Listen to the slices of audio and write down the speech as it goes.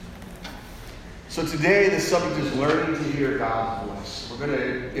So today the subject is learning to hear God's voice. We're going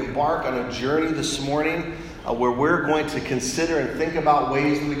to embark on a journey this morning where we're going to consider and think about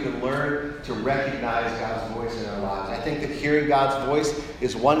ways that we can learn to recognize God's voice in our lives. I think that hearing God's voice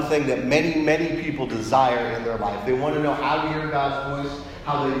is one thing that many people desire in their life. They want to know how to hear God's voice,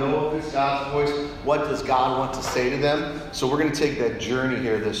 how they know if it's God's voice, what does God want to say to them. So we're going to take that journey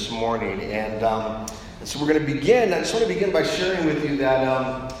here this morning. And so we're going to begin. I just want to begin by sharing with you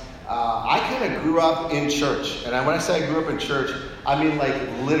that I kind of grew up in church. And when I say I grew up in church, I mean like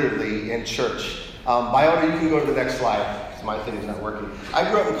literally in church. Biota, you can go to the next slide because my thing is not working. I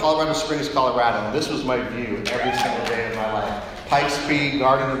grew up in Colorado Springs, Colorado, and this was my view every single day of my life. Pikes Peak,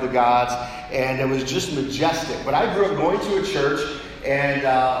 Garden of the Gods, and it was just majestic. But I grew up going to a church, and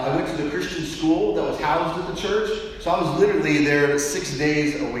I went to the Christian school that was housed at the church. So I was literally there 6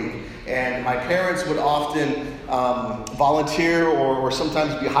 days a week. And my parents would often volunteer or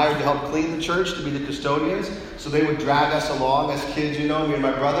sometimes be hired to help clean the church, to be the custodians. So they would drag us along as kids, me and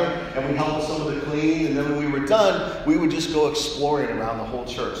my brother, and we'd help with some of the cleaning. And then when we were done, we would just go exploring around the whole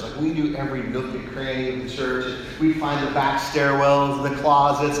church. Like we knew every nook and cranny of the church. And we'd find the back stairwells and the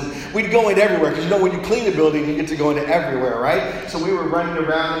closets. And we'd go in everywhere because, when you clean the building, you get to go into everywhere, right? So we were running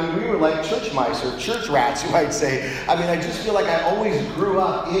around. We were like church mice or church rats, you might say. I just feel like I always grew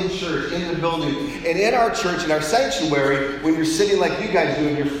up in church, in the building. And in our church, in our sanctuary, when you're sitting like you guys do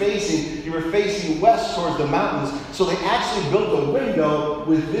and you were facing west towards the mountains, so they actually built a window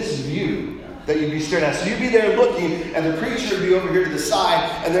with this view that you'd be staring at. So you'd be there looking, and the preacher would be over here to the side,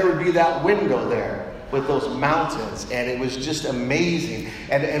 and there would be that window there with those mountains. And it was just amazing.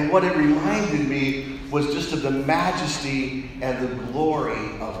 And what it reminded me was just of the majesty and the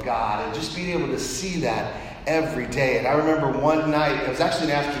glory of God, and just being able to see that every day. And I remember one night, it was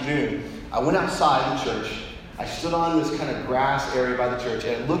actually an afternoon, I went outside the church. I stood on this kind of grass area by the church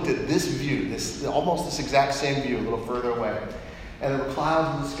and looked at this view, almost this exact same view, a little further away. And there were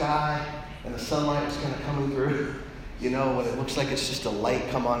clouds in the sky, and the sunlight was kind of coming through, when it looks like it's just a light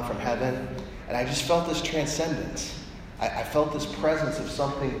come on from heaven. And I just felt this transcendence. I felt this presence of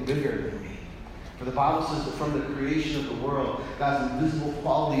something bigger than me. For the Bible says that from the creation of the world, God's invisible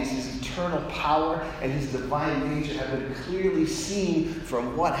qualities, His eternal power, and His divine nature have been clearly seen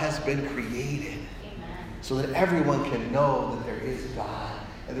from what has been created. So that everyone can know that there is God.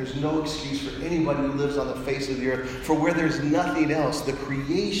 And there's no excuse for anybody who lives on the face of the earth. For where there's nothing else, the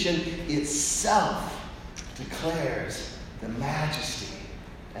creation itself declares the majesty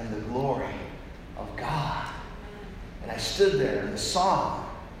and the glory of God. And I stood there, and the song,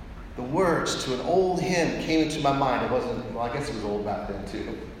 the words to an old hymn came into my mind. I guess it was old back then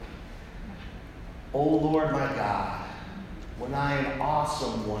too. O Lord my God, when I in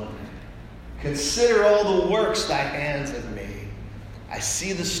awesome wonder consider all the works thy hands have made. I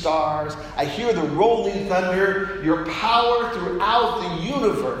see the stars. I hear the rolling thunder. Your power throughout the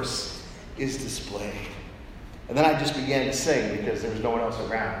universe is displayed. And then I just began to sing because there was no one else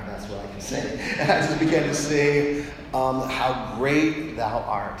around. That's what I can sing. And I just began to sing, how great thou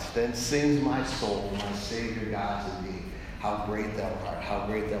art. Then sings my soul, my Savior God, to thee. How great thou art, how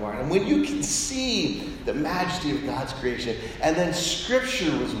great thou art. And when you can see the majesty of God's creation, and then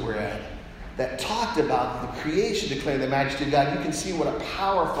Scripture was read, that talked about the creation declaring the majesty of God, you can see what a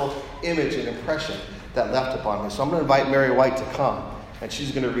powerful image and impression that left upon me. So I'm going to invite Mary White to come, and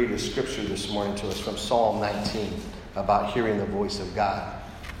she's going to read a scripture this morning to us from Psalm 19 about hearing the voice of God.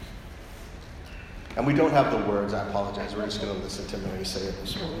 And we don't have the words, I apologize. We're just going to listen to Mary say it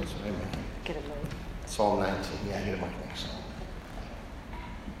this morning. So, amen. Get it right. Psalm 19. Yeah, get it right next.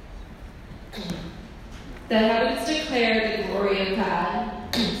 The heavens declare the glory of God.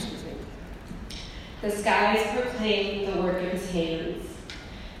 The skies proclaim the work of His hands.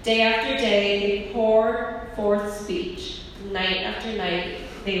 Day after day they pour forth speech. Night after night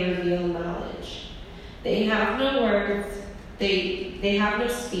they reveal knowledge. They have no words. They have no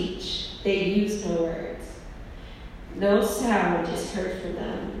speech. They use no words. No sound is heard from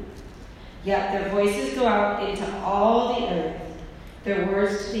them. Yet their voices go out into all the earth, their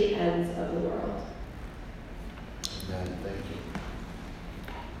words to the ends of the world. Amen. Thank you.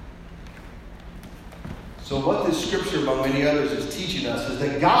 So what this scripture, among many others, is teaching us is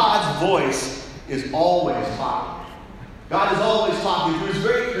that God's voice is always talking. God is always talking through His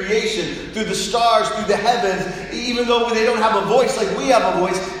very creation, through the stars, through the heavens. Even though they don't have a voice like we have a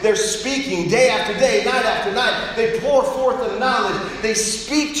voice, they're speaking day after day, night after night. They pour forth the knowledge. They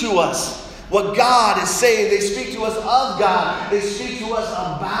speak to us what God is saying. They speak to us of God. They speak to us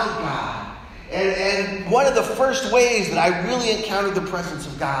about God. And one of the first ways that I really encountered the presence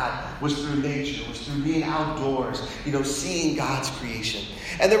of God was through nature, was through being outdoors, seeing God's creation.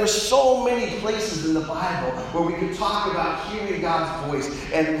 And there were so many places in the Bible where we could talk about hearing God's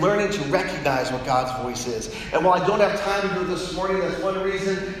voice and learning to recognize what God's voice is. And while I don't have time to do it this morning, that's one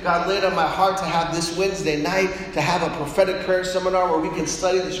reason God laid on my heart to have this Wednesday night, to have a prophetic prayer seminar where we can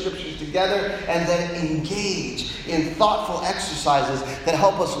study the scriptures together and then engage in thoughtful exercises that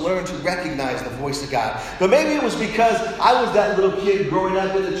help us learn to recognize the voice of God. But maybe it was because I was that little kid growing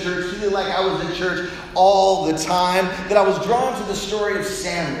up in the church, feeling like I was in church all the time, that I was drawn to the story of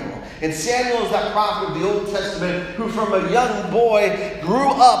Samuel. And Samuel is that prophet of the Old Testament who from a young boy grew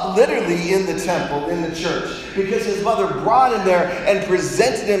up literally in the temple, in the church, because his mother brought him there and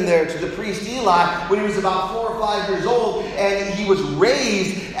presented him there to the priest Eli when he was about 4 or 5 years old, and he was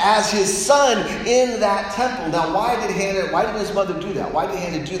raised as his son in that temple. Now, why did his mother do that? Why did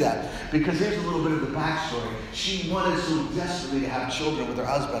Hannah do that? Because here's a little bit of the backstory. She wanted so desperately to have children with her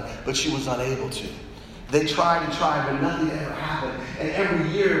husband, but she was unable to. They tried and tried, but nothing ever happened. And every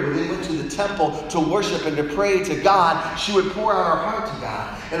year when they went to the temple to worship and to pray to God, she would pour out her heart to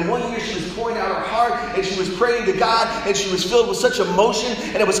God. And one year she was pouring out her heart and she was praying to God and she was filled with such emotion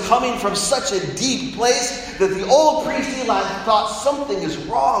and it was coming from such a deep place that the old priest Eli thought something is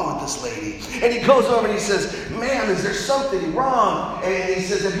wrong with this lady. And he goes over and he says, "Ma'am, is there something wrong?" And he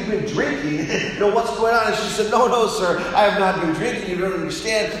says, "Have you been drinking? What's going on?" And she said, "No, sir, I have not been drinking. You don't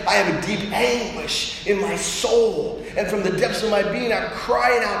understand. I have a deep anguish in my soul. And from the depths of my being, I'm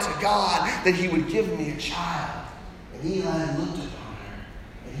crying out to God that he would give me a child." And Eli looked upon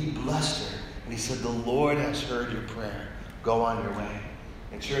her and he blessed her. And he said, "The Lord has heard your prayer. Go on your way."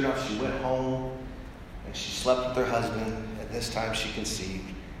 And sure enough, she went home and she slept with her husband. And this time she conceived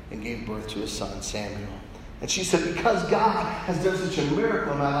and gave birth to a son, Samuel. And she said, "Because God has done such a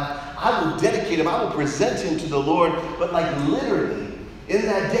miracle in my life, I will dedicate him. I will present him to the Lord." But like literally, in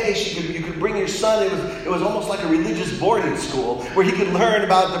that day, you could bring your son. It was almost like a religious boarding school where he could learn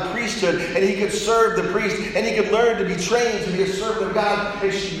about the priesthood and he could serve the priest and he could learn to be trained to be a servant of God.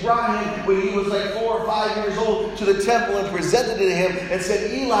 And she brought him when he was like 4 or 5 years old to the temple and presented it to him and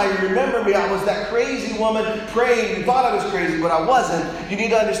said, "Eli, you remember me? I was that crazy woman praying. You thought I was crazy, but I wasn't. You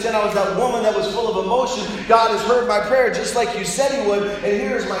need to understand I was that woman that was full of emotion. God has heard my prayer just like you said he would. And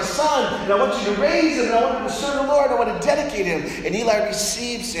here's my son. And I want you to raise him. And I want him to serve the Lord. I want to dedicate him." And Eli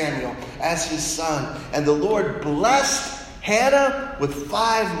received Samuel as his son. And the Lord blessed Hannah with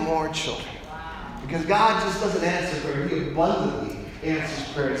 5 more children. Because God just doesn't answer prayer. He abundantly answers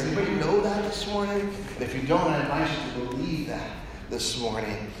prayers. Anybody know that this morning? And if you don't, I invite you to believe that this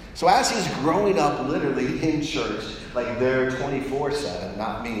morning. So as he's growing up literally in church, like there 24/7,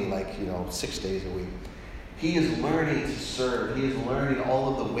 not me, 6 days a week, he is learning to serve. He is learning all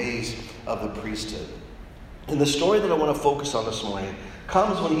of the ways of the priesthood. And the story that I want to focus on this morning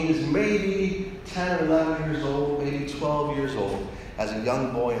comes when he is maybe 10 or 11 years old, maybe 12 years old, as a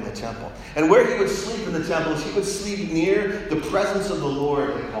young boy in the temple. And where he would sleep in the temple is he would sleep near the presence of the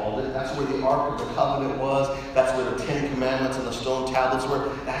Lord, they called it. That's where the Ark of the Covenant was. That's where the 10 Commandments and the stone tablets were.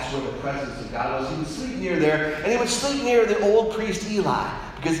 That's where the presence of God was. He would sleep near there, and he would sleep near the old priest Eli,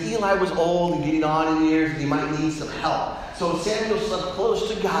 because Eli was old and getting on in years, and he might need some help. So Samuel slept close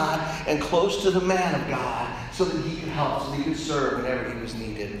to God and close to the man of God so that he could help, so that he could serve whenever he was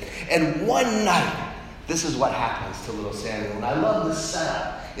needed. And one night, this is what happens to little Samuel. And I love this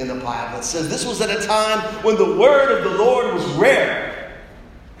setup in the Bible. It says this was at a time when the word of the Lord was rare.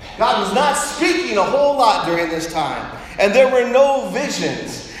 God was not speaking a whole lot during this time. And there were no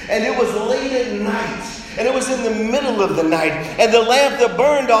visions. And it was late at night. And it was in the middle of the night. And the lamp that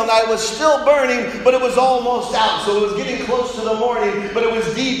burned all night was still burning, but it was almost out. So it was getting close to the morning, but it was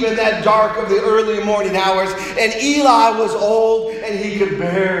deep in that dark of the early morning hours. And Eli was old, and he could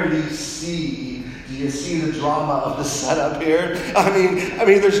barely see. Do you see the drama of the setup here? I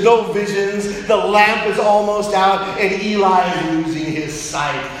mean, there's no visions. The lamp is almost out, and Eli is losing his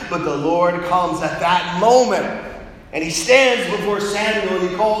sight. But the Lord comes at that moment, and he stands before Samuel, and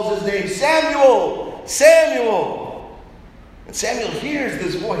he calls his name, "Samuel! Samuel!" And Samuel hears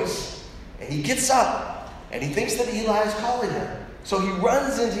this voice, and he gets up, and he thinks that Eli is calling him. So he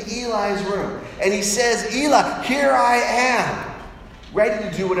runs into Eli's room, and he says, "Eli, here I am, ready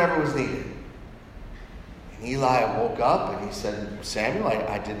to do whatever was needed." And Eli woke up, and he said, "Samuel,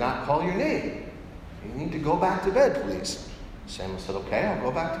 I did not call your name. You need to go back to bed, please." Samuel said, "Okay, I'll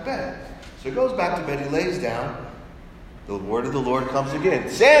go back to bed." So he goes back to bed, he lays down. The word of the Lord comes again.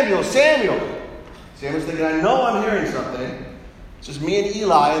 "Samuel, Samuel!" Samuel's thinking, I know I'm hearing something. It's just me and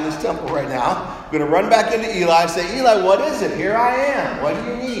Eli in this temple right now. I'm going to run back into Eli and say, "Eli, what is it? Here I am. What do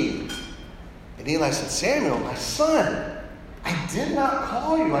you need?" And Eli said, "Samuel, my son, I did not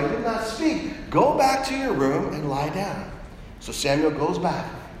call you. I did not speak. Go back to your room and lie down. So Samuel goes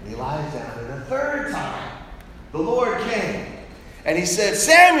back and he lies down. And the third time, the Lord came and he said,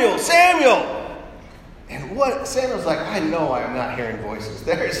 Samuel, Samuel. And what Samuel's like, I know I'm not hearing voices.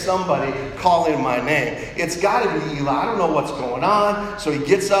 There is somebody calling my name. It's got to be Eli. I don't know what's going on. So he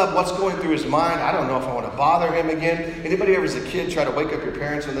gets up. What's going through his mind? I don't know if I want to bother him again. Anybody ever as a kid try to wake up your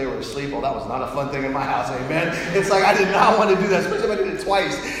parents when they were asleep? Well, that was not a fun thing in my house. Amen. It's like I did not want to do that, especially if I did it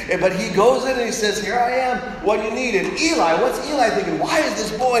twice. But he goes in and he says, here I am. What do you need? And Eli, what's Eli thinking? Why is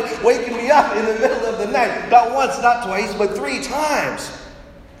this boy waking me up in the middle of the night? Not once, not twice, but 3 times.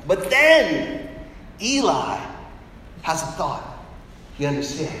 But then Eli has a thought. He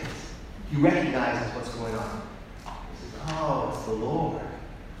understands. He recognizes what's going on. He says, oh, it's the Lord.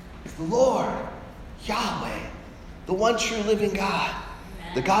 It's the Lord. Yahweh. The one true living God.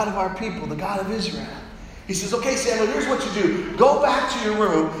 The God of our people. The God of Israel. He says, okay, Samuel, here's what you do. Go back to your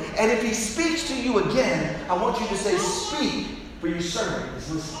room, and if he speaks to you again, I want you to say, speak, for your servant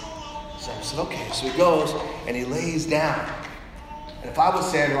is listening. Samuel said, okay. So he goes, and he lays down. And if I was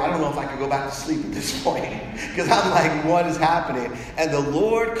Samuel, I don't know if I could go back to sleep at this point. Because I'm like, what is happening? And the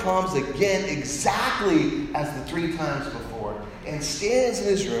Lord comes again exactly as the 3 times before and stands in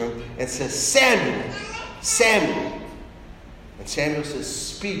his room and says, Samuel, Samuel. And Samuel says,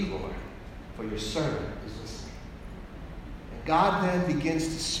 speak, Lord, for your servant is listening. And God then begins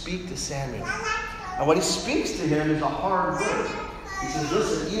to speak to Samuel. And what he speaks to him is a hard word. He says,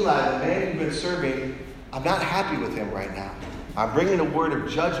 listen, Eli, the man you've been serving, I'm not happy with him right now. I'm bringing a word of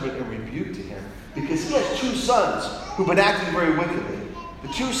judgment and rebuke to him because he has 2 sons who've been acting very wickedly. The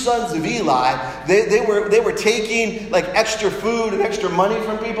 2 sons of Eli, they were taking like extra food and extra money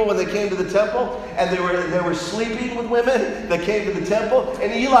from people when they came to the temple, and they were sleeping with women that came to the temple.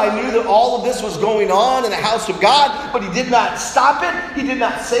 And Eli knew that all of this was going on in the house of God, but he did not stop it. He did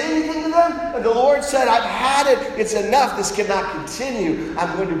not say anything to them. And the Lord said, I've had it. It's enough. This cannot continue.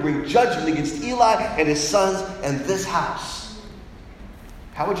 I'm going to bring judgment against Eli and his sons and this house.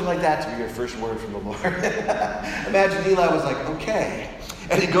 How would you like that to be your first word from the Lord? Imagine Eli was like, okay.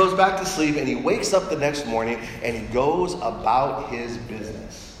 And he goes back to sleep and he wakes up the next morning and he goes about his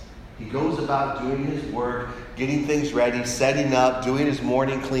business. He goes about doing his work, getting things ready, setting up, doing his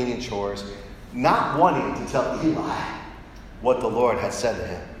morning cleaning chores, not wanting to tell Eli what the Lord had said to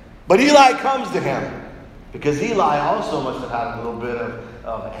him. But Eli comes to him because Eli also must have had a little bit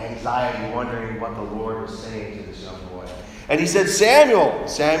of anxiety, wondering what the Lord was saying to this young boy. And he said, Samuel.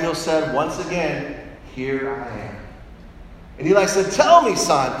 Samuel said once again, here I am. And Eli said, tell me,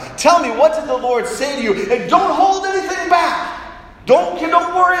 son. Tell me, what did the Lord say to you? And don't hold anything back. Don't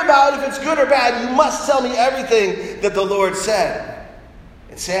worry about if it's good or bad. You must tell me everything that the Lord said.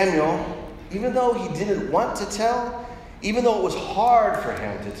 And Samuel, even though he didn't want to tell, even though it was hard for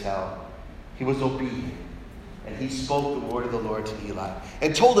him to tell, he was obedient. And he spoke the word of the Lord to Eli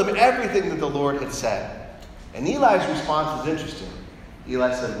and told him everything that the Lord had said. And Eli's response is interesting.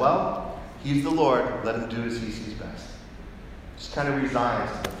 Eli said, well, he's the Lord. Let him do as he sees best. Just kind of resigns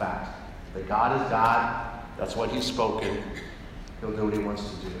to the fact that God is God. That's what he's spoken. He'll do what he wants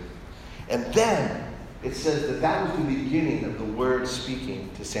to do. And then it says that was the beginning of the word speaking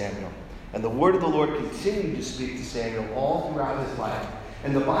to Samuel. And the word of the Lord continued to speak to Samuel all throughout his life.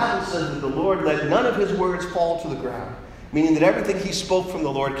 And the Bible says that the Lord let none of his words fall to the ground. Meaning that everything he spoke from the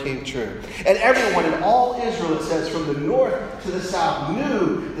Lord came true. And everyone in all Israel, it says, from the north to the south,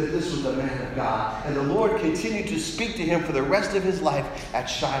 knew that this was the man of God. And the Lord continued to speak to him for the rest of his life at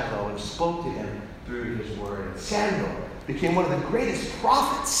Shiloh and spoke to him through his word. And Samuel became one of the greatest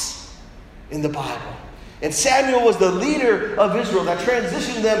prophets in the Bible. And Samuel was the leader of Israel that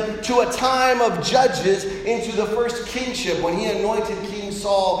transitioned them to a time of judges into the first kingship when he anointed King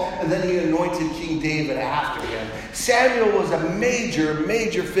Saul and then he anointed King David after him. Samuel was a major,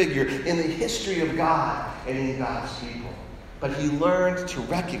 major figure in the history of God and in God's people. But he learned to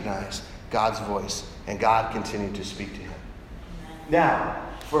recognize God's voice, and God continued to speak to him. Now,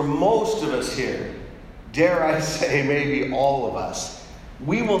 for most of us here, dare I say maybe all of us,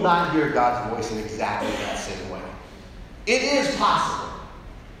 we will not hear God's voice in exactly that same way. It is possible.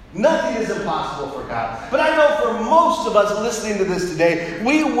 Nothing is impossible for God. But I know for most of us listening to this today,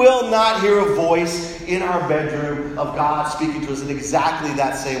 we will not hear a voice in our bedroom of God speaking to us in exactly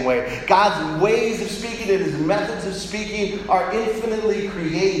that same way. God's ways of speaking and his methods of speaking are infinitely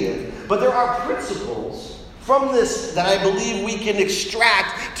creative. But there are principles from this that I believe we can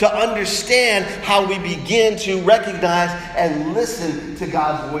extract to understand how we begin to recognize and listen to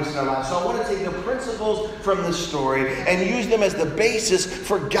God's voice in our lives. So I want to take the principles from this story and use them as the basis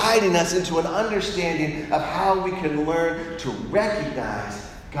for guiding us into an understanding of how we can learn to recognize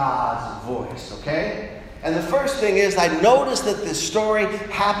God's voice, okay? And the first thing is, I notice that this story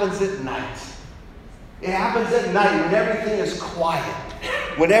happens at night. It happens at night when everything is quiet,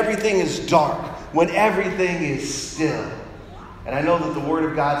 when everything is dark, when everything is still. And I know that the Word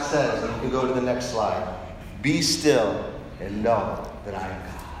of God says, and you can go to the next slide, be still and know that I am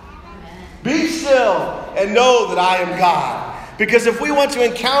God. Amen. Be still and know that I am God. Because if we want to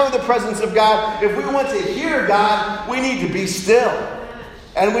encounter the presence of God, if we want to hear God, we need to be still.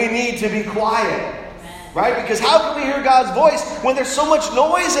 And we need to be quiet. Right? Because how can we hear God's voice when there's so much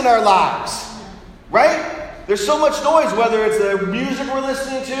noise in our lives? Right? There's so much noise, whether it's the music we're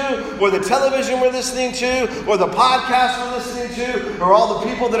listening to, or the television we're listening to, or the podcast we're listening to, or all the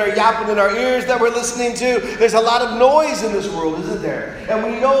people that are yapping in our ears that we're listening to. There's a lot of noise in this world, isn't there? And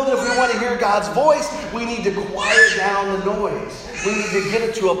we know that if we want to hear God's voice, we need to quiet down the noise. We need to get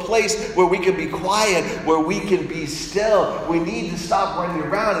it to a place where we can be quiet, where we can be still. We need to stop running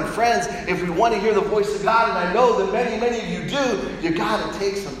around. And friends, if we want to hear the voice of God, and I know that many, many of you do, you got to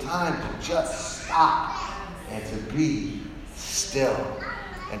take some time to just stop and to be still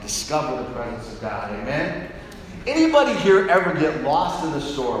and discover the presence of God. Amen? Anybody here ever get lost in the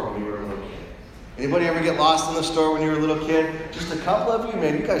store when you were a little kid? Anybody ever get lost in the store when you were a little kid? Just a couple of you?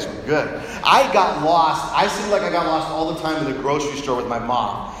 Man, you guys were good. I got lost. I seem like I got lost all the time in the grocery store with my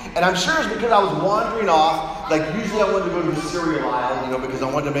mom. And I'm sure it's because I was wandering off. Like, usually I wanted to go to the cereal aisle, because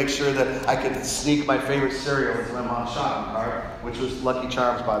I wanted to make sure that I could sneak my favorite cereal into my mom's shopping cart, which was Lucky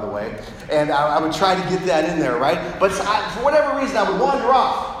Charms, by the way. And I would try to get that in there, right? But for whatever reason, I would wander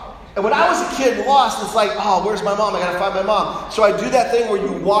off. And when I was a kid lost, it's like, oh, where's my mom? I got to find my mom. So I do that thing where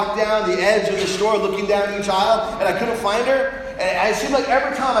you walk down the edge of the store looking down each aisle, and I couldn't find her. And it seemed like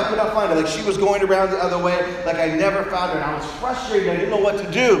every time I could not find her, like she was going around the other way, like I never found her. And I was frustrated. I didn't know what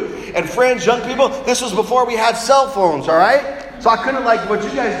to do. And friends, young people, this was before we had cell phones, all right? So I couldn't, like what you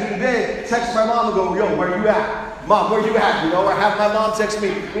guys do today, text my mom and go, yo, where you at? Mom, where you at? Or have my mom text me.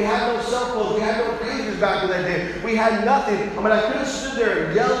 We had no cell phones. We had no pagers back in that day. We had nothing. I mean, I could have stood there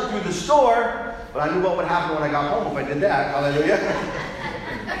and yelled through the store, but I knew what would happen when I got home if I did that. Hallelujah.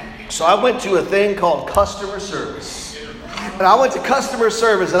 So I went to a thing called customer service. And I went to customer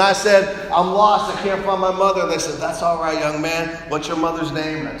service and I said, I'm lost. I can't find my mother. And they said, that's all right, young man. What's your mother's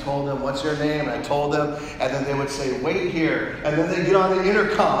name? And I told them, what's your name? And I told them. And then they would say, wait here. And then they get on the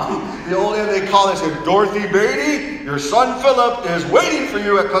intercom. The old man they call and say, Dorothy Beatty, your son Philip is waiting for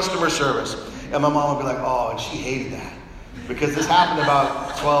you at customer service. And my mom would be like, oh, and she hated that. Because this happened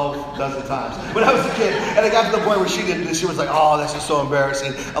about 12 dozen times when I was a kid. And it got to the point where she was like, oh, this is so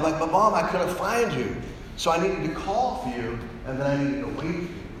embarrassing. I'm like, but Mom, I couldn't find you. So I needed to call for you, and then I needed to wait for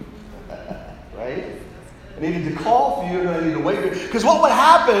you. Right? I needed to call for you, and then I needed to wait for you. Because what would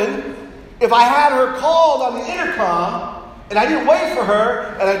happen if I had her called on the intercom, and I didn't wait for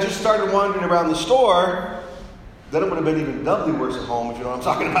her, and I just started wandering around the store? Then it would have been even doubly worse at home, if you know what I'm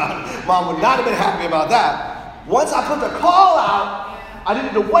talking about. Mom would not have been happy about that. Once I put the call out, I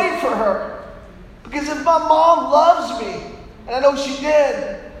needed to wait for her. Because if my mom loves me, and I know she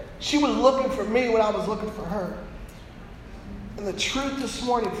did, she was looking for me when I was looking for her. And the truth this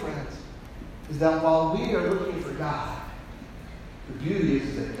morning, friends, is that while we are looking for God, the beauty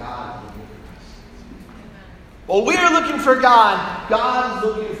is that God is looking for us. While we are looking for God, God is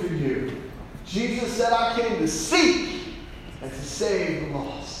looking for you. Jesus said, I came to seek and to save the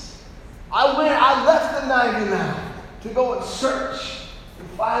lost. I left the 99 to go and search and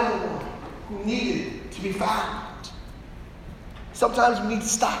find the one who needed to be found. Sometimes we need to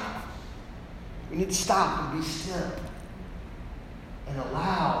stop. We need to stop and be still and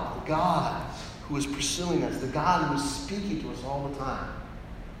allow the God who is pursuing us, the God who is speaking to us all the time,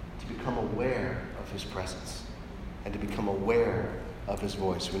 to become aware of his presence and to become aware of his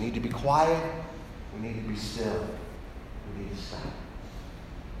voice. We need to be quiet. We need to be still. We need to stop.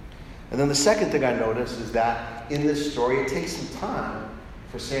 And then the second thing I notice is that in this story, it takes some time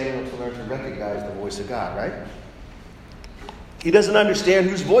for Samuel to learn to recognize the voice of God, right? He doesn't understand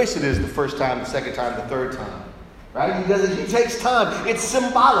whose voice it is the first time, the second time, the third time. Right? He takes time. It's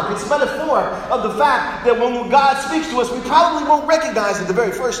symbolic. It's metaphor of the fact that when God speaks to us, we probably won't recognize it the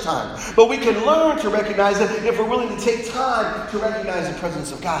very first time. But we can learn to recognize it if we're willing to take time to recognize the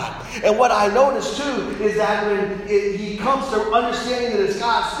presence of God. And what I notice too is that when he comes to understanding that it's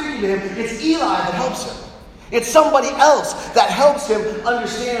God speaking to him, it's Eli that helps him. It's somebody else that helps him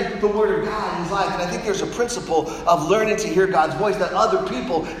understand the Word of God in his life. And I think there's a principle of learning to hear God's voice, that other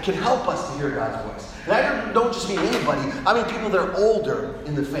people can help us to hear God's voice. And I don't just mean anybody. I mean people that are older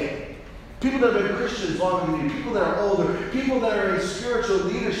in the faith. People that have been Christians longer than you. People that are older. People that are in spiritual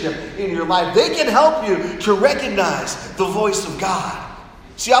leadership in your life. They can help you to recognize the voice of God.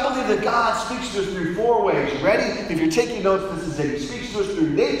 See, I believe that God speaks to us through 4 ways. Ready? If you're taking notes, this is it. He speaks to us through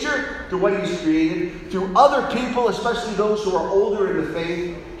nature, through what He's created, through other people, especially those who are older in the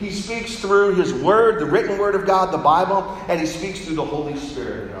faith. He speaks through His Word, the written Word of God, the Bible, and He speaks through the Holy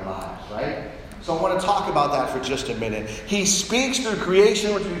Spirit in our lives, right? So I want to talk about that for just a minute. He speaks through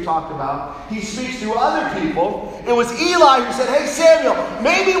creation, which we talked about. He speaks through other people. It was Eli who said, hey, Samuel,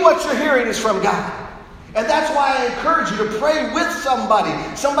 maybe what you're hearing is from God. And that's why I encourage you to pray with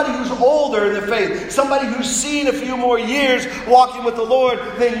somebody who's older in the faith, somebody who's seen a few more years walking with the Lord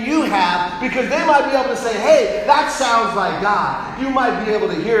than you have, because they might be able to say, hey, that sounds like God. You might be able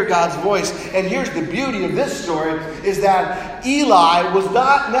to hear God's voice. And here's the beauty of this story, is that Eli was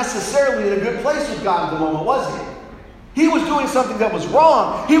not necessarily in a good place with God at the moment, was he? He was doing something that was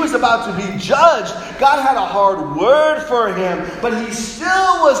wrong. He was about to be judged. God had a hard word for him, but he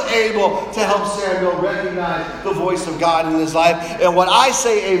still was able to help Samuel recognize the voice of God in his life. And what I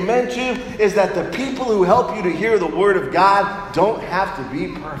say amen to is that the people who help you to hear the word of God don't have to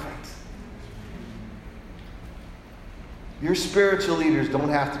be perfect. Your spiritual leaders don't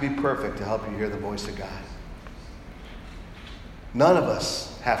have to be perfect to help you hear the voice of God. None of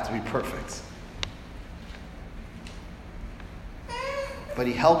us have to be perfect. But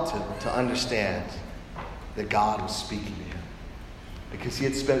he helped him to understand that God was speaking to him, because he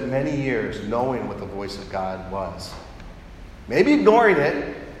had spent many years knowing what the voice of God was. Maybe ignoring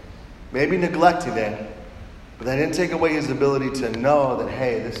it, maybe neglecting it, but that didn't take away his ability to know that,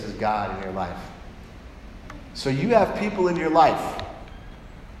 hey, this is God in your life. So you have people in your life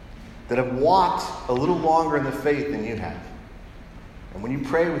that have walked a little longer in the faith than you have. And when you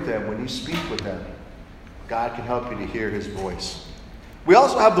pray with them, when you speak with them, God can help you to hear his voice. We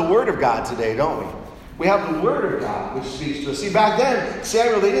also have the Word of God today, don't we? We have the Word of God which speaks to us. See, back then,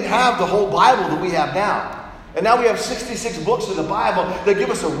 Samuel, they didn't have the whole Bible that we have now. And now we have 66 books in the Bible that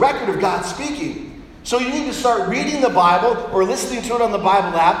give us a record of God speaking. So you need to start reading the Bible or listening to it on the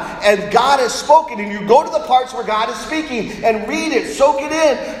Bible app, and God has spoken, and you go to the parts where God is speaking and read it, soak it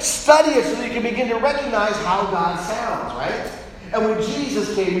in, study it so that you can begin to recognize how God sounds, right? And when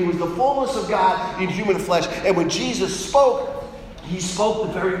Jesus came, he was the fullness of God in human flesh. And when Jesus spoke, he spoke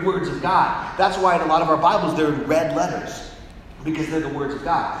the very words of God. That's why in a lot of our Bibles they're in red letters, because they're the words of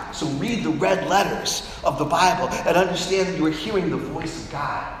God. So read the red letters of the Bible and understand that you are hearing the voice of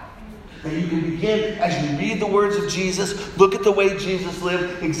God. That you can begin, as you read the words of Jesus, look at the way Jesus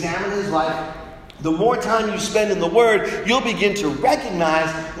lived, examine his life. The more time you spend in the Word, you'll begin to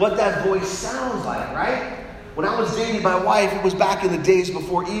recognize what that voice sounds like, right? When I was dating my wife, it was back in the days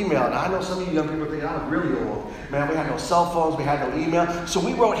before email. Now, I know some of you young people think I'm really old. Man, we had no cell phones, we had no email. So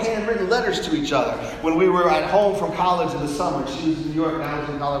we wrote handwritten letters to each other when we were at home from college in the summer. She was in New York and I was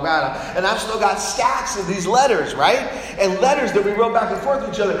in Colorado. And I've still got stacks of these letters, right? And letters that we wrote back and forth to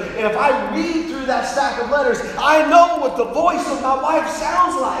each other. And if I read through that stack of letters, I know what the voice of my wife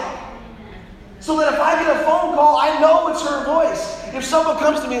sounds like. So that if I get a phone call, I know it's her voice. If someone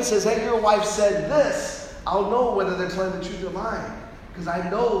comes to me and says, hey, your wife said this, I'll know whether they're telling the truth or lying, because I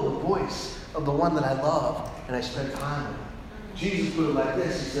know the voice of the one that I love and I spend time with. Jesus put it like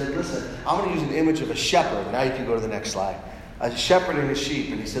this. He said, listen, I'm going to use an image of a shepherd. Now you can go to the next slide. A shepherd and a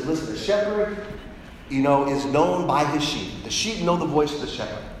sheep. And he said, listen, the shepherd, is known by his sheep. The sheep know the voice of the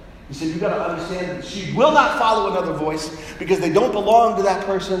shepherd. He said, you've got to understand that the sheep will not follow another voice because they don't belong to that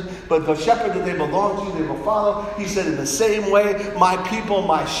person, but the shepherd that they belong to, they will follow. He said, in the same way, my people,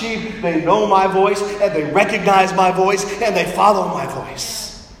 my sheep, they know my voice and they recognize my voice and they follow my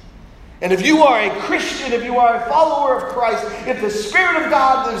voice. And if you are a Christian, if you are a follower of Christ, if the Spirit of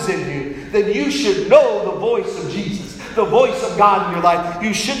God lives in you, then you should know the voice of Jesus, the voice of God in your life.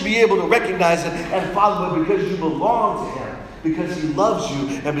 You should be able to recognize it and follow it because you belong to him, because he loves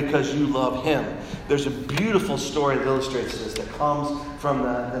you and because you love him. There's a beautiful story that illustrates this that comes from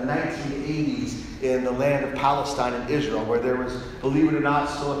the 1980s in the land of Palestine and Israel, where there was, believe it or not,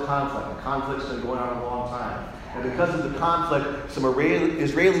 still a conflict. The conflict's been going on a long time. And because of the conflict, some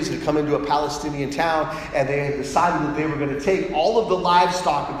Israelis had come into a Palestinian town, and they had decided that they were going to take all of the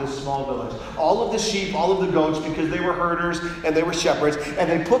livestock of this small village, all of the sheep, all of the goats, because they were herders and they were shepherds, and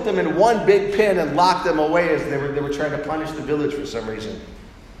they put them in one big pen and locked them away as they were trying to punish the village for some reason.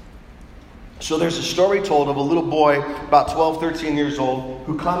 So there's a story told of a little boy, about 12, 13 years old,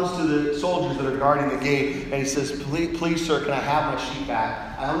 who comes to the soldiers that are guarding the gate, and he says, please, sir, can I have my sheep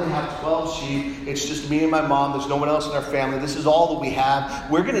back? I only have 12 sheep. It's just me and my mom. There's no one else in our family. This is all that we have.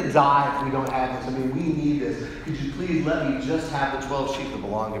 We're going to die if we don't have this. I mean, we need this. Could you please let me just have the 12 sheep that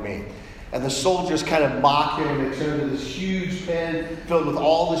belong to me? And the soldiers kind of mock him, and they turn to this huge pen filled with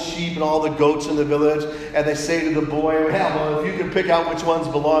all the sheep and all the goats in the village. And they say to the boy, well, if you can pick out which ones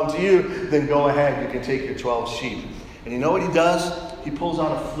belong to you, then go ahead. You can take your 12 sheep. And you know what he does? He pulls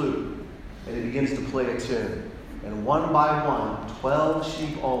out a flute, and he begins to play a tune. And one by one, 12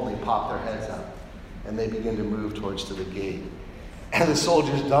 sheep only pop their heads up. And they begin to move towards to the gate. And the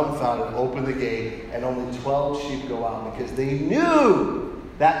soldiers, dumbfounded, open the gate, and only 12 sheep go out because they knew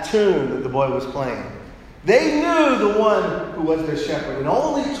that tune that the boy was playing. They knew the one who was their shepherd. And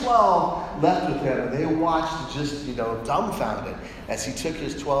only 12 left with him. And they watched just, dumbfounded as he took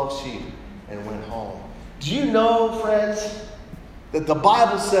his 12 sheep and went home. Do you know, friends, that the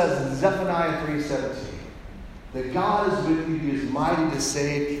Bible says in Zephaniah 3:17, that God is with you, He is mighty to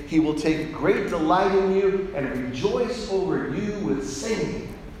save. He will take great delight in you and rejoice over you with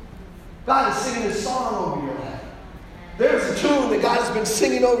singing. God is singing a song over your life. There's a tune that God has been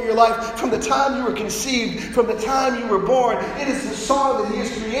singing over your life from the time you were conceived, from the time you were born. It is the song that He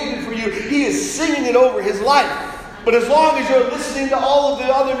has created for you. He is singing it over His life. But as long as you're listening to all of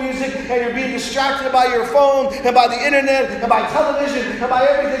the other music and you're being distracted by your phone and by the internet and by television and by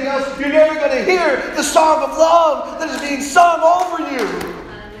everything else, you're never going to hear the song of love that is being sung over you.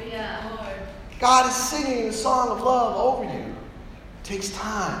 Hallelujah, Lord. God is singing the song of love over you. It takes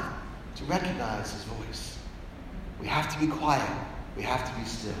time to recognize His voice. We have to be quiet. We have to be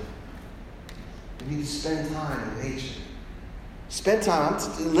still. We need to spend time in nature. Spend time,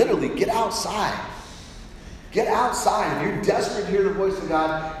 literally, get outside. Get outside. If you're desperate to hear the voice of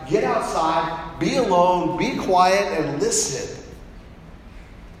God, get outside, be alone, be quiet, and listen.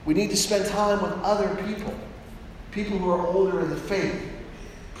 We need to spend time with other people. People who are older in the faith.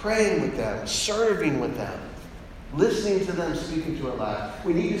 Praying with them, serving with them, listening to them speaking to our lives.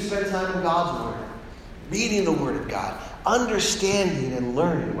 We need to spend time in God's Word. Reading the Word of God, understanding and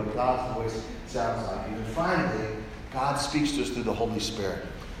learning what God's voice sounds like. And finally, God speaks to us through the Holy Spirit.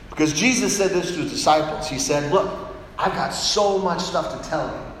 Because Jesus said this to His disciples. He said, look, I've got so much stuff to tell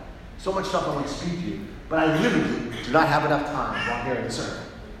you. So much stuff I want to speak to you. But I literally do not have enough time while here in the sermon.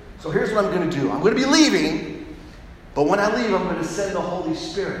 So here's what I'm going to do. I'm going to be leaving. But when I leave, I'm going to send the Holy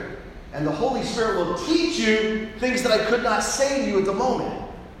Spirit. And the Holy Spirit will teach you things that I could not say to you at the moment.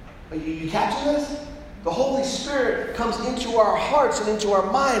 Are you catching this? The Holy Spirit comes into our hearts and into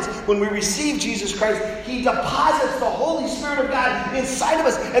our minds. When we receive Jesus Christ, He deposits the Holy Spirit of God inside of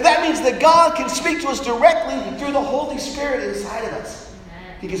us. And that means that God can speak to us directly through the Holy Spirit inside of us.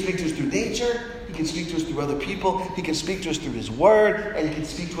 He can speak to us through nature. He can speak to us through other people. He can speak to us through His Word. And He can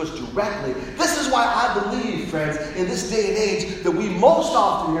speak to us directly. This is why I believe, friends, in this day and age, that we most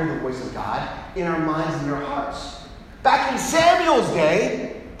often hear the voice of God in our minds and our hearts. Back in Samuel's day,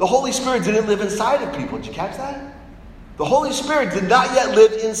 the Holy Spirit didn't live inside of people. Did you catch that? The Holy Spirit did not yet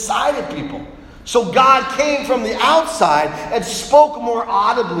live inside of people. So God came from the outside and spoke more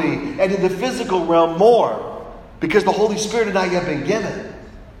audibly and in the physical realm more because the Holy Spirit had not yet been given.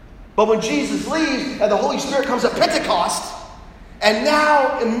 But when Jesus leaves and the Holy Spirit comes at Pentecost, and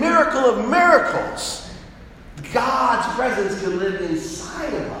now in miracle of miracles, God's presence can live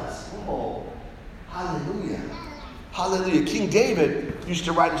inside of us. Oh, hallelujah. Hallelujah. King David used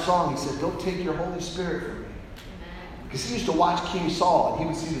to write a song. He said, don't take your Holy Spirit from me. Because he used to watch King Saul, and he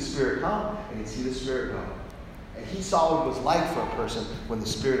would see the Spirit come, and he'd see the Spirit go. And he saw what it was like for a person when the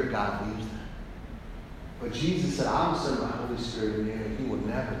Spirit of God leaves them. But Jesus said, I will send my Holy Spirit in you, and He will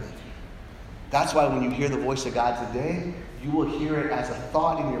never leave you. That's why when you hear the voice of God today, you will hear it as a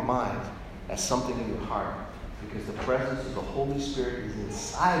thought in your mind, as something in your heart. Because the presence of the Holy Spirit is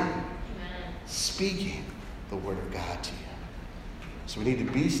inside you, speaking the Word of God to you. So we need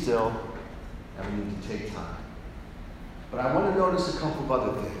to be still, and we need to take time. But I want to notice a couple of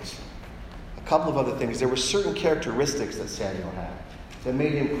other things. A couple of other things. There were certain characteristics that Samuel had that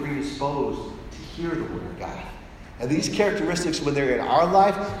made him predisposed to hear the Word of God. And these characteristics, when they're in our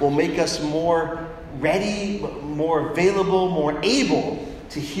life, will make us more ready, more available, more able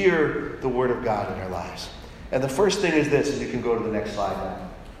to hear the Word of God in our lives. And the first thing is this, and you can go to the next slide now.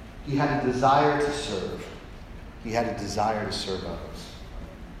 He had a desire to serve. He had a desire to serve others.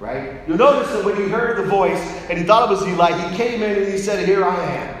 Right? You'll notice that when he heard the voice and he thought it was Eli, he came in and he said, here I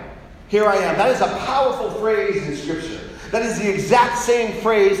am. Here I am. That is a powerful phrase in Scripture. That is the exact same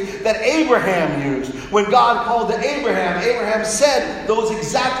phrase that Abraham used. When God called to Abraham, Abraham said those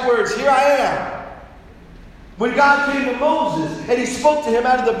exact words, "Here I am." When God came to Moses and he spoke to him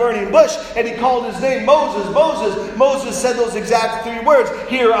out of the burning bush and he called his name Moses, Moses said those exact 3 words,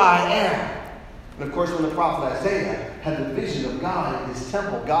 "Here I am." And of course, when the prophet Isaiah had the vision of God in his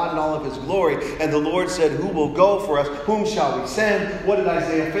temple, God in all of his glory, and the Lord said, "Who will go for us? Whom shall we send?" What did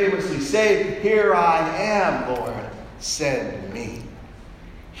Isaiah famously say? "Here I am, Lord, send me."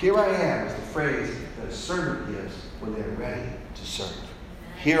 Here I am is the phrase that a servant gives when they're ready to serve.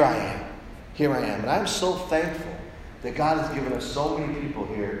 Here I am. Here I am. And I'm so thankful that God has given us so many people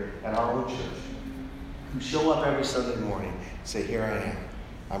here at our own church who show up every Sunday morning and say, "Here I am.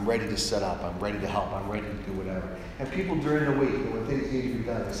 I'm ready to set up. I'm ready to help. I'm ready to do whatever." And people during the week, when things need to be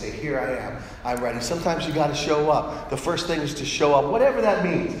done, they say, "Here I am. I'm ready." Sometimes you got to show up. The first thing is to show up, whatever that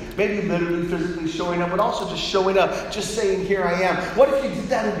means. Maybe literally, physically showing up, but also just showing up, just saying, "Here I am." What if you did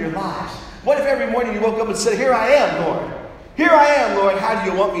that in your lives? What if every morning you woke up and said, "Here I am, Lord. Here I am, Lord. How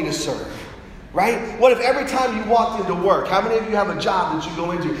do you want me to serve?" Right? What if every time you walked into work, how many of you have a job that you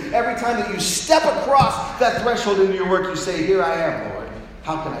go into, every time that you step across that threshold into your work, you say, "Here I am, Lord.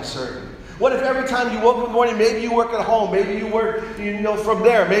 How can I serve you?" What if every time you woke up in the morning, maybe you work at home, maybe you work, from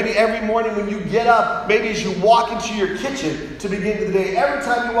there, maybe every morning when you get up, maybe as you walk into your kitchen to begin the day, every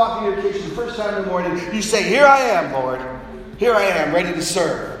time you walk into your kitchen, the first time in the morning, you say, "Here I am, Lord. Here I am, ready to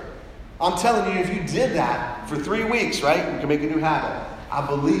serve." I'm telling you, if you did that for 3 weeks, right, you can make a new habit. I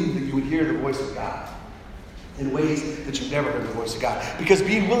believe that you would hear the voice of God in ways that you've never heard the voice of God. Because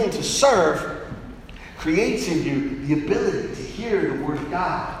being willing to serve creates in you the ability to hear the word of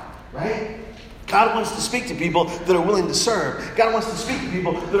God, right? God wants to speak to people that are willing to serve. God wants to speak to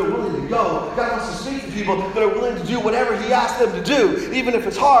people that are willing to go. God wants to speak to people that are willing to do whatever He asks them to do, even if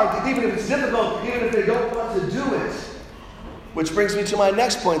it's hard, even if it's difficult, even if they don't want to do it. Which brings me to my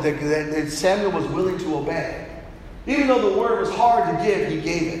next point, that Samuel was willing to obey. Even though the word was hard to give, he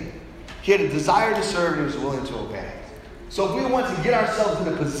gave it. He had a desire to serve and he was willing to obey. So if we want to get ourselves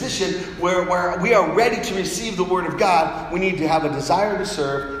in a position where we are ready to receive the word of God, we need to have a desire to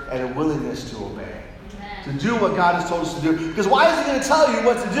serve and a willingness to obey. Amen. To do what God has told us to do. Because why is He going to tell you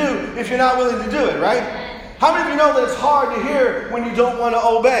what to do if you're not willing to do it, right? How many of you know that it's hard to hear when you don't want to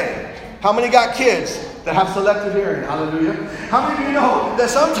obey? How many got kids that have selective hearing? Hallelujah. How many of you know that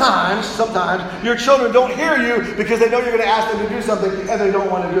sometimes your children don't hear you because they know you're going to ask them to do something and they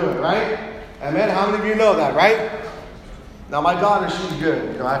don't want to do it, right? Amen. How many of you know that, right? Now my daughter, she's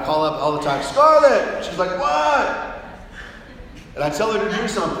good. I call up all the time, "Scarlett!" She's like, "What?" And I tell her to do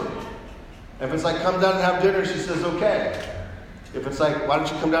something. If it's like, "Come down and have dinner," she says, "Okay." If it's like, "Why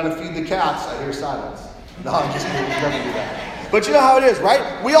don't you come down and feed the cats?" I hear silence. No, I'm just kidding. She doesn't do that. But you know how it is,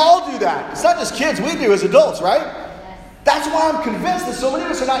 right? We all do that. It's not just kids. We do as adults, right? That's why I'm convinced that so many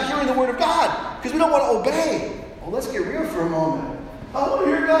of us are not hearing the word of God. Because we don't want to obey. Well, let's get real for a moment. I want to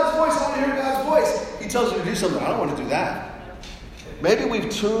hear God's voice. I want to hear God's voice. He tells you to do something. I don't want to do that. Maybe we've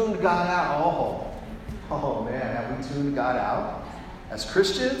tuned God out. Oh man, have we tuned God out? As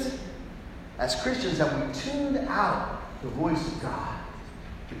Christians, have we tuned out the voice of God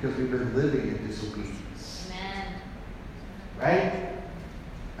because we've been living in disobedience? Amen. Right?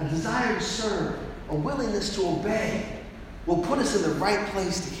 A desire to serve, a willingness to obey will put us in the right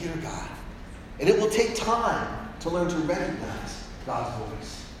place to hear God. And it will take time to learn to recognize God's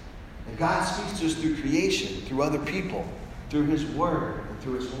voice. And God speaks to us through creation, through other people, through His Word, and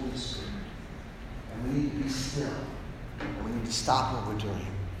through His Holy Spirit. And we need to be still. And we need to stop what we're doing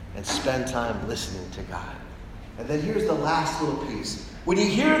and spend time listening to God. And then here's the last little piece. When you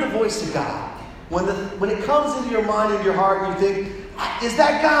hear the voice of God, when it comes into your mind and your heart and you think, "Is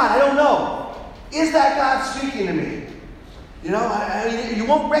that God? I don't know. Is that God speaking to me?" I mean, you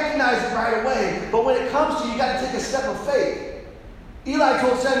won't recognize it right away, but when it comes to you, you got to take a step of faith. Eli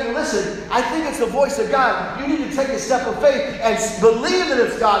told Samuel, "Listen, I think it's the voice of God. You need to take a step of faith and believe that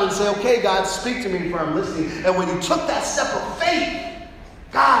it's God and say, 'Okay, God, speak to me for I'm listening.'" And when he took that step of faith,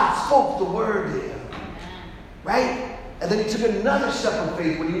 God spoke the word to him. Right? And then he took another step of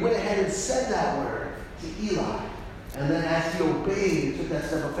faith when he went ahead and said that word to Eli. And then as he obeyed and took that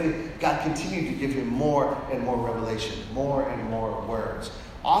step of faith, God continued to give him more and more revelation, more and more words.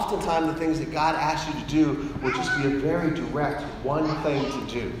 Oftentimes the things that God asks you to do will just be a very direct one thing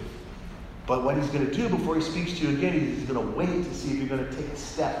to do. But what He's going to do before He speaks to you again, He's going to wait to see if you're going to take a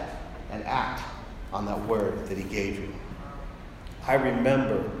step and act on that word that He gave you. I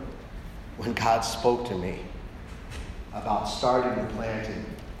remember when God spoke to me about starting and planting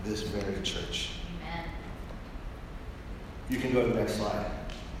this very church. Amen. You can go to the next slide.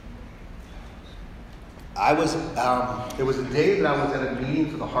 It was a day that I was at a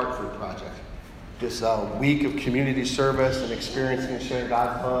meeting for the Hartford Project. This week of community service and experiencing and sharing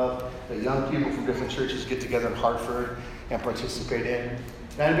God's love that young people from different churches get together in Hartford and participate in.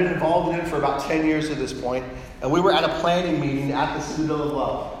 And I've been involved in it for about 10 years at this point. And we were at a planning meeting at the Citadel of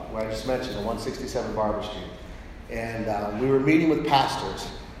Love, where I just mentioned, on 167 Barber Street. And we were meeting with pastors.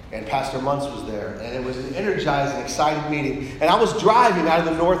 And Pastor Muntz was there. And it was an energizing, exciting meeting. And I was driving out of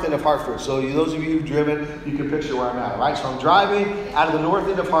the north end of Hartford. So those of you who've driven, you can picture where I'm at, right? So I'm driving out of the north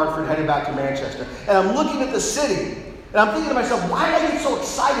end of Hartford, heading back to Manchester. And I'm looking at the city. And I'm thinking to myself, why do I get so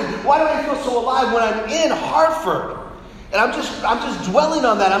excited? Why do I feel so alive when I'm in Hartford? And I'm just dwelling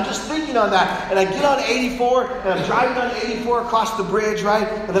on that. I'm just thinking on that. And I get on 84, and I'm driving on 84 across the bridge, right?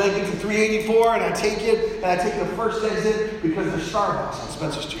 And then I get to 384, and I take it, and I take the first exit because there's Starbucks on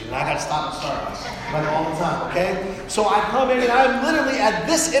Spencer Street. And I got to stop at Starbucks, like all the time, okay? So I come in, and I'm literally at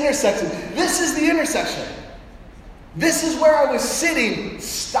this intersection. This is the intersection. This is where I was sitting,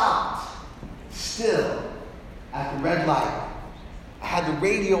 stopped, still, at the red light. I had the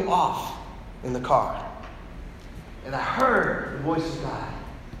radio off in the car. And I heard the voice of God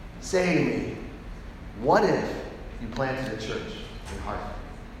saying to me, what if you planted a church in Hartford?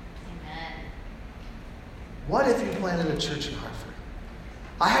 Amen. What if you planted a church in Hartford?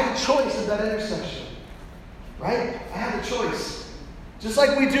 I had a choice at that intersection, right? I had a choice. Just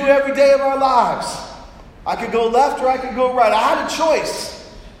like we do every day of our lives. I could go left or I could go right. I had a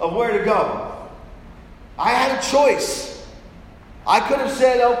choice of where to go. I had a choice. I could have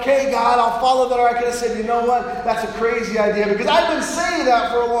said, okay, God, I'll follow that. Or I could have said, you know what? That's a crazy idea. Because I've been saying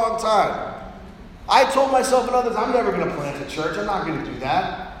that for a long time. I told myself and others, I'm never going to plant a church. I'm not going to do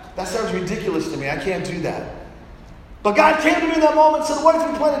that. That sounds ridiculous to me. I can't do that. But God came to me in that moment and said, what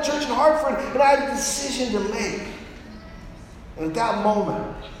if we plant a church in Hartford? And I had a decision to make. And at that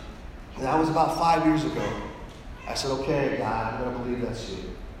moment, and that was about 5 years ago, I said, okay, God, I'm going to believe that's you.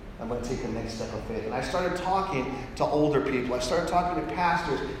 I'm going to take the next step of faith. And I started talking to older people. I started talking to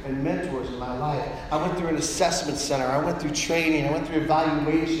pastors and mentors in my life. I went through an assessment center. I went through training. I went through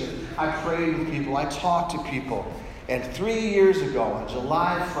evaluation. I prayed with people. I talked to people. And 3 years ago, on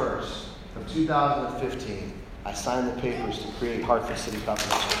July 1st of 2015, I signed the papers to create Hartford City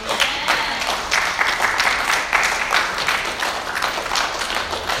Covenant Church.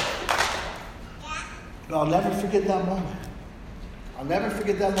 But I'll never forget that moment. I'll never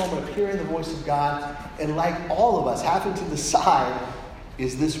forget that moment of hearing the voice of God and, like all of us, having to decide,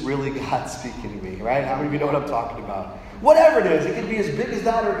 is this really God speaking to me, right? How many of you know what I'm talking about? Whatever it is, it can be as big as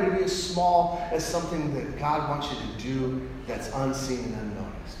that or it can be as small as something that God wants you to do that's unseen and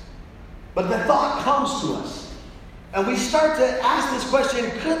unnoticed. But the thought comes to us, and we start to ask this question,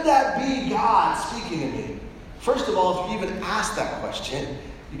 could that be God speaking to me? First of all, if you even ask that question,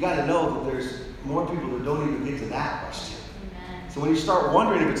 you got to know that there's more people that don't even get to that question. So when you start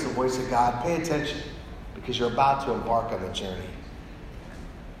wondering if it's the voice of God, pay attention because you're about to embark on the journey.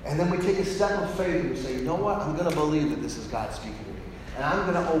 And then we take a step of faith and we say, you know what? I'm going to believe that this is God speaking to me. And I'm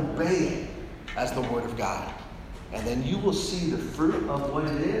going to obey it as the word of God. And then you will see the fruit of what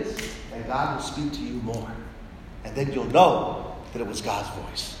it is and God will speak to you more. And then you'll know that it was God's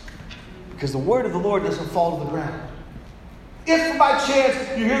voice. Because the word of the Lord doesn't fall to the ground. If by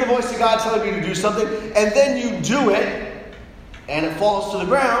chance you hear the voice of God telling you to do something and then you do it, and it falls to the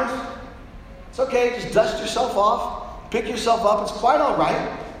ground, it's okay. Just dust yourself off. Pick yourself up. It's quite all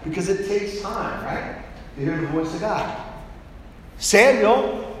right because it takes time, right, to hear the voice of God.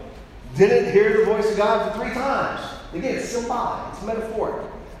 Samuel didn't hear the voice of God for 3 times. Again, it's symbolic. It's metaphoric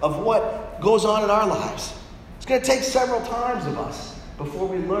of what goes on in our lives. It's going to take several times of us before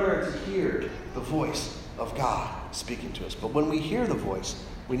we learn to hear the voice of God speaking to us. But when we hear the voice,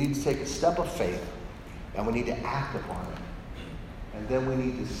 we need to take a step of faith and we need to act upon it. And then we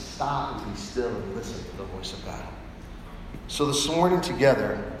need to stop and be still and listen to the voice of God. So this morning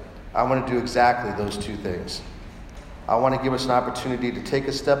together, I want to do exactly those 2 things. I want to give us an opportunity to take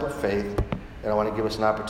a step of faith, and I want to give us an opportunity